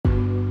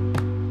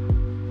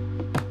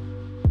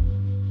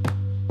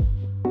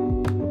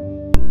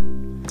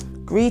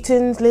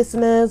Greetings,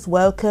 listeners.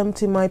 Welcome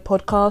to my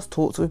podcast,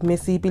 Talks with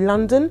Missy B.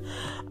 London.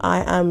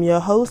 I am your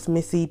host,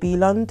 Missy B.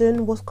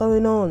 London. What's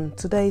going on?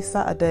 Today's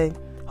Saturday.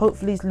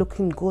 Hopefully it's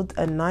looking good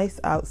and nice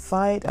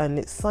outside and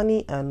it's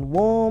sunny and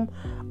warm.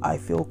 I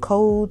feel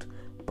cold,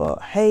 but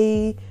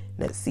hey,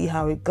 let's see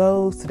how it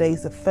goes.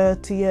 Today's the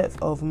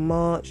 30th of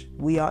March.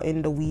 We are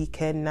in the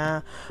weekend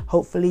now.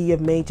 Hopefully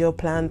you've made your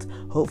plans.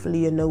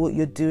 Hopefully you know what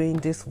you're doing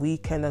this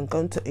weekend. I'm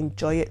going to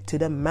enjoy it to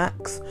the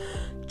max.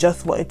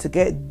 Just wanted to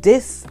get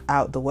this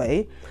out the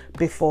way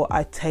before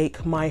I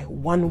take my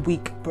 1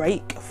 week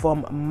break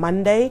from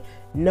Monday.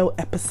 No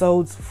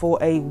episodes for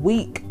a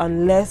week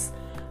unless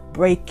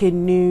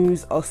breaking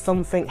news or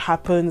something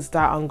happens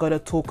that I'm going to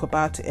talk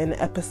about it in an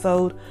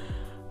episode.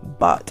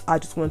 But I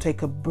just want to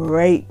take a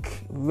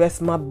break,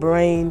 rest my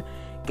brain,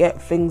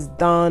 get things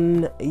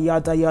done,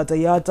 yada yada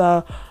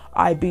yada.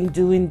 I've been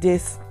doing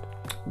this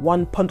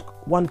one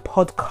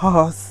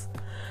podcast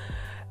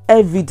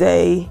every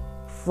day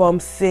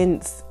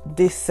since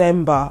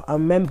December.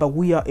 And remember,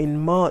 we are in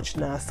March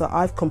now, so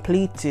I've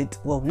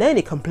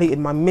nearly completed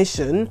my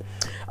mission,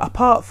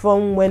 apart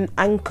from when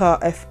Anchor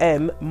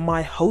FM,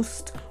 my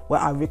host where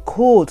I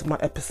record my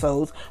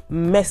episodes,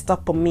 messed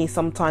up on me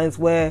sometimes,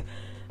 where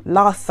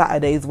last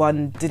Saturday's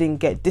one didn't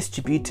get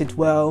distributed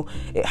well.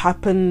 It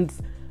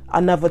happens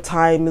another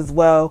time as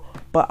well,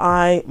 but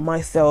I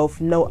myself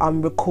know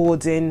I'm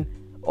recording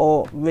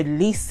or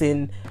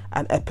releasing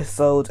an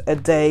episode a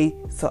day,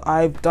 so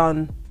I've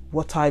done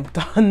what I've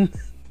done.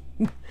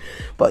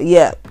 But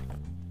yeah,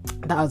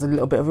 that was a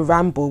little bit of a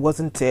ramble,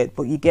 wasn't it?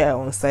 But you get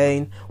what I'm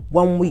saying.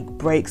 1 week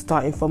break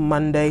starting from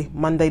Monday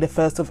the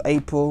 1st of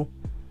April.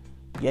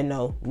 You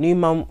know, new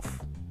month.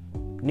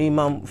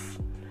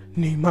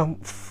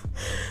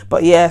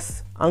 But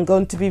yes, I'm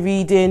going to be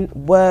reading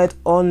Word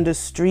on the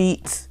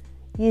Street.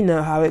 You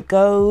know how it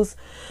goes.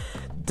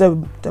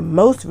 The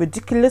most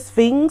ridiculous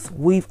things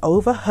we've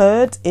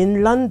overheard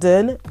in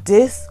London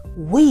this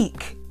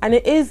week. And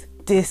it is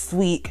this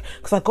week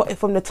because I got it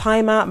from the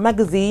Time Out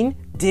magazine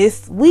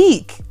this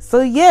week. So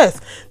yes,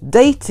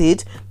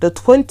 dated the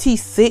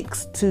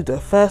 26th to the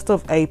 1st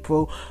of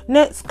April.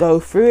 Let's go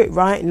through it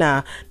right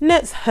now.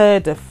 Let's hear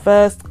the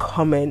first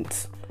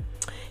comment.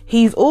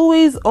 He's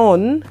always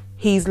on.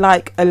 He's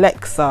like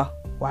Alexa.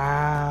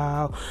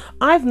 Wow.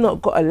 I've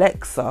not got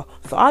Alexa,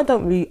 so I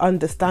don't really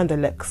understand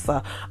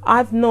Alexa.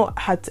 I've not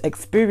had to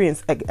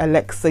experience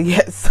Alexa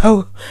yet,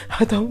 so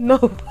I don't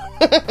know.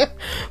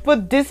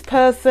 But this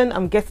person,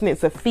 I'm guessing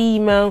it's a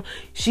female,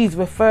 she's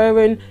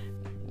referring,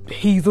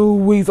 he's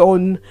always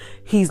on.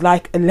 He's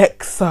like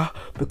Alexa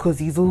because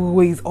he's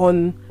always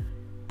on.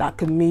 That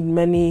can mean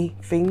many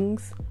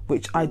things,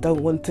 which I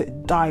don't want to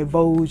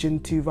divulge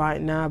into right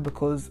now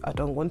because I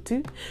don't want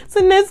to. So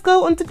let's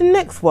go on to the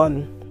next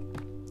one.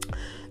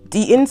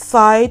 The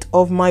inside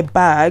of my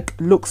bag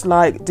looks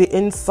like the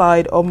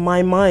inside of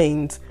my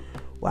mind.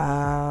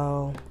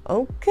 Wow.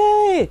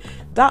 Okay.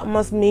 That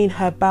must mean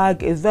her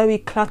bag is very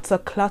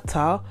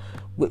clutter,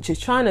 which is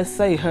trying to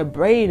say her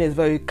brain is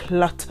very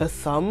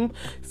cluttersome.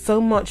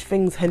 So much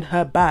things in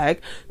her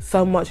bag,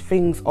 so much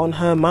things on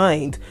her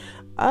mind.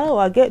 Oh,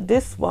 I get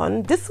this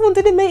one. This one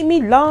didn't make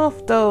me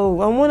laugh though.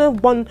 I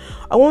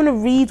want to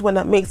read one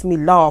that makes me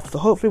laugh. So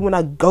hopefully when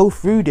I go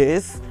through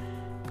this,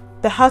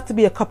 there has to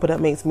be a couple that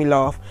makes me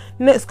laugh.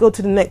 Let's go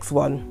to the next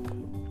one.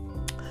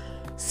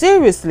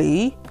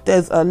 Seriously,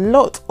 there's a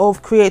lot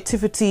of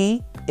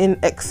creativity in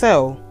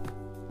Excel.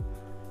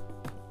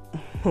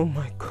 Oh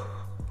my God.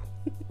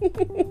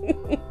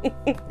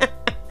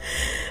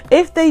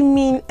 If they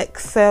mean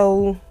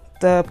Excel,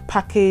 the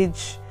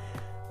package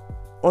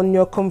on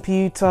your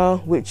computer,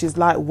 which is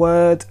like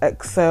Word,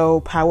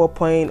 Excel,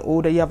 PowerPoint,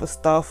 all the other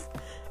stuff,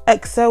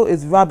 Excel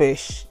is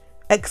rubbish.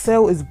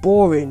 Excel is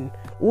boring.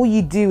 All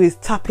you do is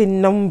tap in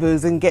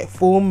numbers and get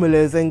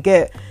formulas and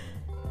get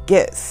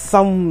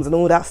sums and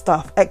all that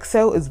stuff.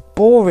 Excel is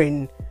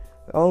boring.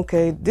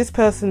 Okay, this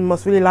person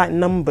must really like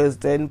numbers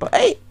then, but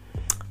hey,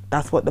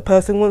 that's what the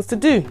person wants to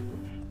do.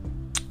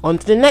 On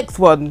to the next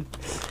one.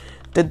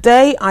 The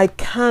day I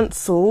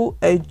cancel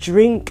a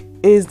drink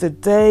is the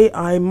day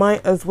I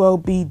might as well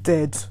be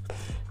dead.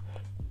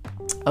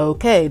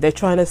 Okay, they're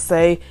trying to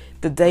say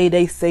the day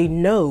they say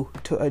no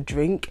to a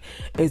drink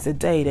is the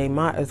day they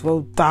might as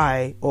well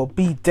die or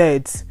be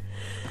dead.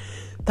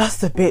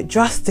 That's a bit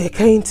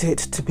drastic, ain't it,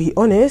 to be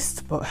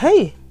honest? But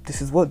hey,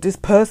 this is what this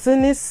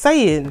person is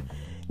saying.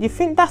 You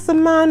think that's a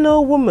man or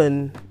a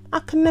woman?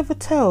 I can never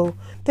tell.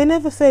 They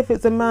never say if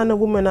it's a man or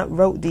woman that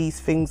wrote these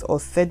things or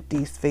said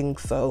these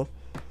things. So,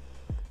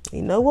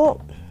 you know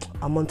what?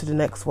 I'm on to the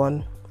next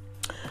one.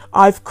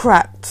 I've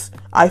cracked.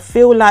 I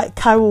feel like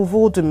Carol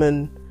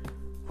Vorderman.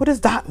 What does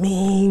that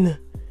mean?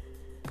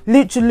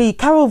 Literally,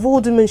 Carol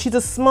Vorderman, she's a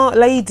smart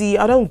lady.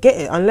 I don't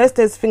get it. Unless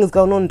there's things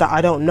going on that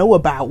I don't know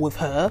about with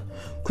her.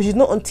 Because she's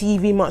not on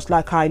TV much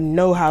like I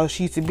know how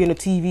she used to be on a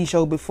TV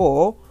show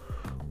before.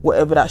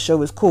 Whatever that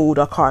show is called,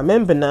 I can't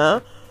remember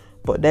now.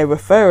 But they're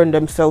referring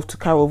themselves to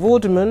Carol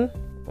Vorderman.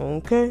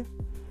 Okay.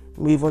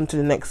 Move on to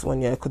the next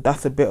one, yeah. Because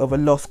that's a bit of a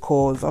lost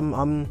cause.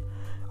 I'm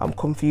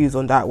confused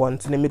on that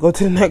one. So let me go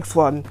to the next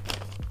one.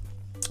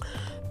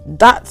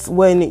 That's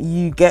when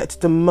you get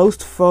the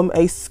most from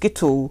a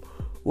Skittle,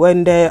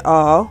 when there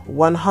are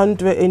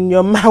 100 in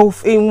your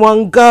mouth in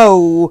one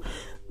go.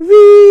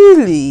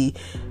 Really?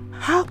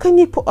 How can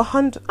you put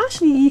 100?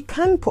 Actually, you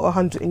can put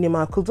 100 in your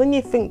mouth, because when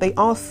you think they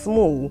are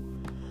small.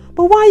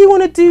 But why you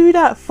want to do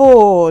that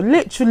for?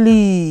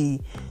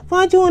 Literally.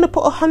 Why do you want to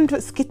put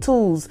 100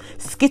 Skittles?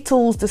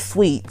 Skittles the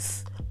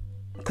sweets.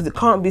 Because it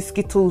can't be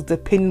Skittles the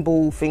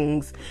pinball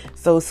things.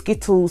 So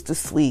Skittles the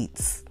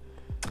sweets.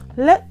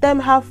 Let them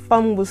have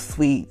fun with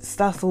sweets.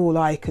 That's all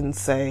I can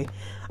say.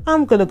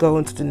 I'm going to go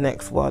on to the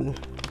next one.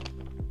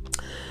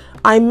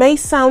 I may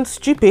sound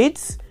stupid,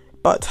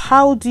 but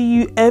how do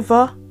you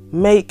ever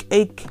make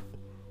a...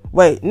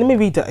 Wait, let me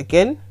read that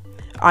again.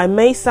 I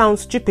may sound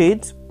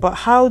stupid, but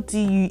how do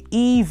you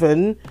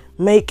even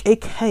make a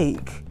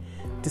cake?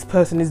 This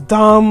person is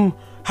dumb.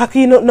 How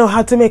can you not know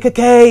how to make a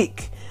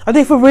cake? Are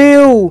they for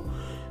real?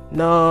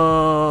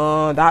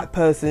 No, that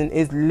person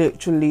is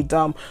literally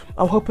dumb.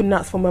 I'm hoping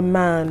that's from a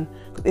man.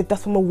 If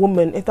that's from a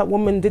woman, if that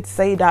woman did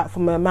say that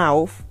from her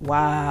mouth,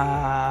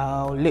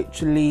 wow,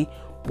 literally,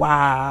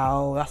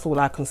 wow. That's all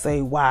I can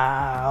say,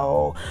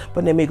 wow.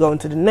 But let me go on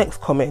to the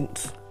next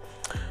comment.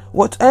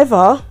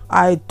 Whenever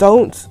I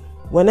don't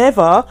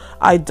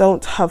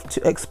have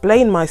to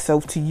explain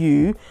myself to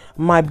you,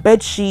 my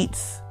bed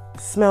sheets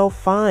smell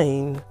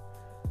fine.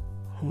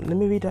 Let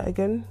me read that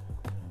again.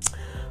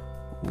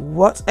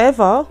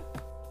 Whatever,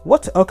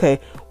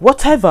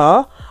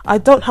 I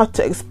don't have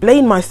to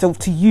explain myself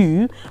to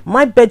you,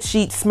 my bed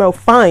sheets smell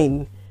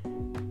fine.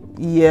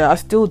 Yeah, I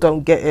still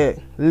don't get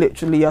it.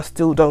 Literally, I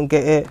still don't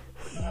get it.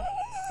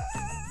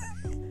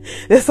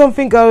 There's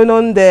something going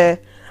on there.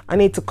 I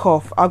need to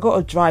cough. I got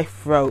a dry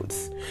throat.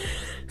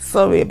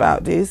 Sorry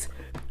about this.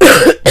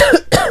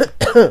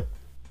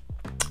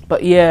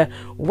 But yeah,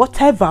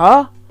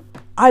 whatever,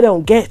 I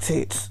don't get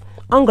it.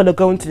 I'm going to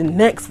go into the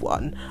next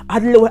one. I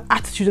had a little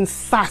attitude and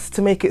sass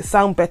to make it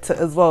sound better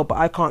as well, but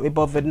I can't be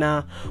bothered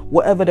now.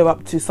 Whatever they're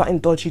up to, something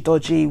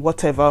dodgy,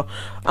 whatever.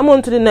 I'm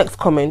on to the next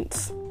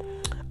comment.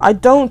 I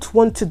don't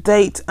want to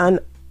date an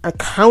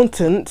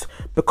accountant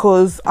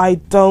because I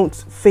don't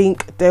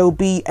think they'll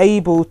be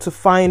able to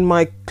find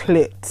my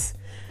clit.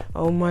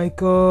 Oh my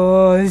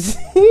gosh.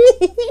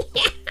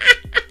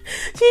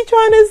 She's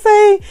trying to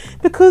say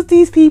because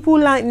these people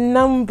like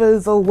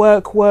numbers or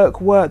work.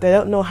 They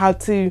don't know how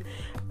to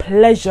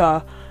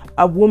pleasure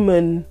a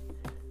woman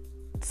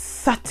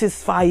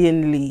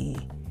satisfyingly.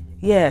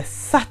 Yes,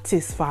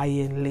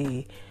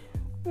 satisfyingly.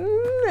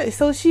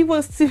 So she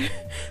wants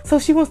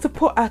to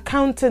put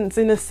accountants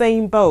in the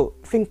same boat,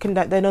 thinking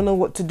that they don't know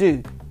what to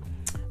do.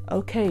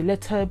 Okay,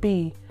 let her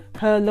be.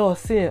 Her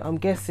loss here, I'm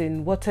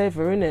guessing.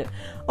 Whatever, innit?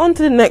 On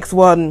to the next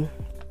one.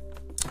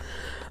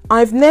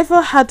 I've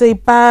never had a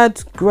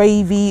bad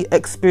gravy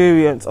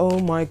experience. Oh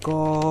my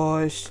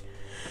gosh.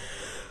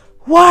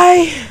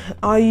 Why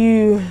are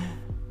you...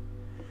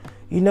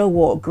 You know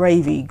what,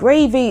 gravy?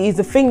 Gravy is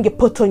the thing you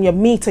put on your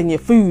meat and your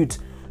food.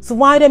 So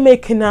why are they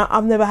making that?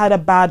 I've never had a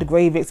bad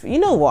gravy experience.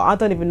 You know what? I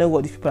don't even know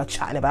what these people are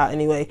chatting about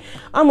anyway.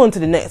 I'm on to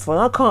the next one.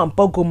 I can't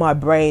boggle my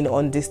brain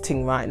on this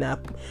thing right now.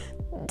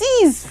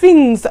 These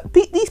things,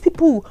 these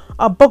people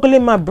are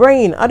boggling my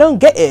brain. I don't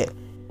get it.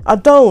 I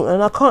don't,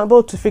 and I can't be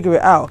able to figure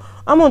it out.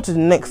 I'm on to the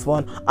next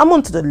one. I'm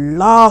on to the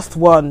last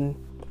one.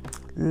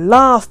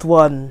 Last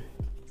one.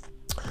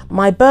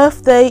 My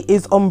birthday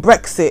is on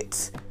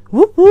Brexit.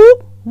 Whoop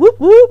whoop, whoop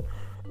whoop.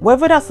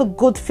 Whether that's a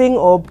good thing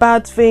or a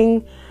bad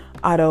thing,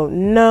 I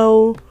don't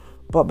know.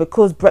 But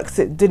because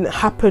Brexit didn't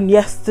happen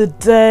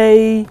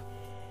yesterday,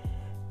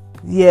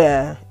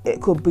 yeah,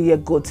 it could be a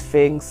good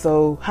thing.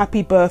 So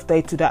happy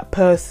birthday to that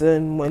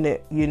person when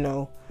it, even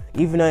though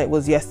it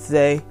was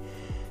yesterday.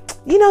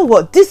 You know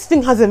what? This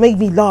thing hasn't made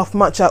me laugh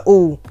much at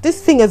all.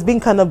 This thing has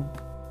been kind of,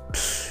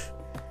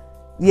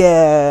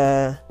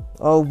 yeah.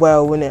 Oh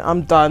well, innit?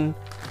 I'm done.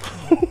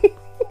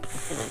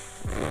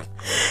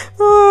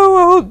 Oh,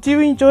 I hope you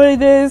enjoy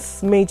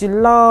this. Made you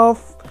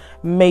laugh.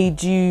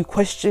 Made you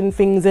question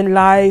things in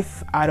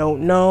life. I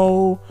don't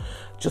know.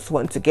 Just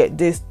want to get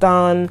this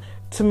done.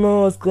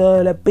 Tomorrow's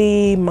gonna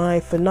be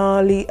my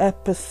finale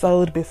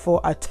episode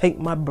before I take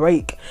my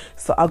break.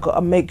 So I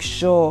gotta make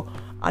sure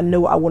I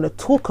know what I want to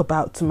talk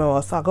about tomorrow.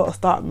 So I gotta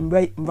start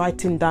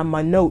writing down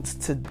my notes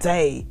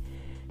today.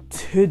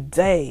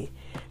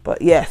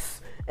 But yes.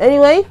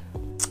 Anyway,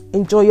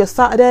 enjoy your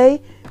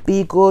Saturday.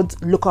 Be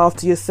good. Look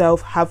after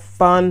yourself. Have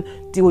fun.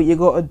 Do what you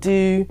gotta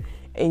do.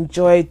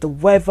 Enjoy the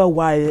weather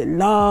while it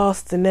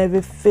lasts and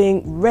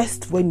everything.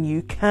 Rest when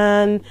you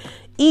can.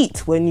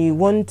 Eat when you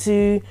want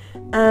to.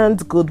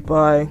 And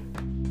goodbye.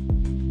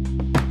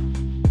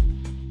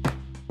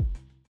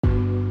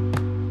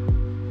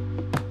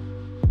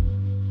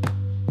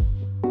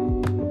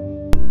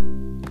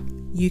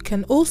 You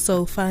can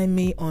also find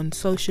me on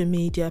social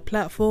media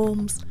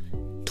platforms,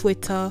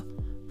 Twitter,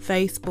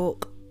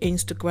 Facebook,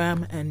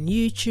 Instagram and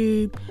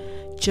YouTube.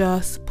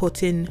 Just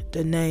put in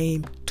the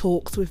name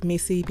Talks with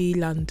Missy B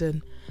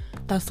London.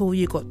 That's all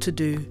you got to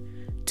do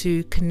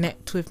to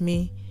connect with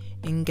me,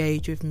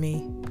 engage with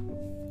me,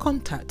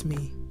 contact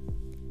me.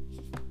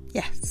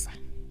 Yes.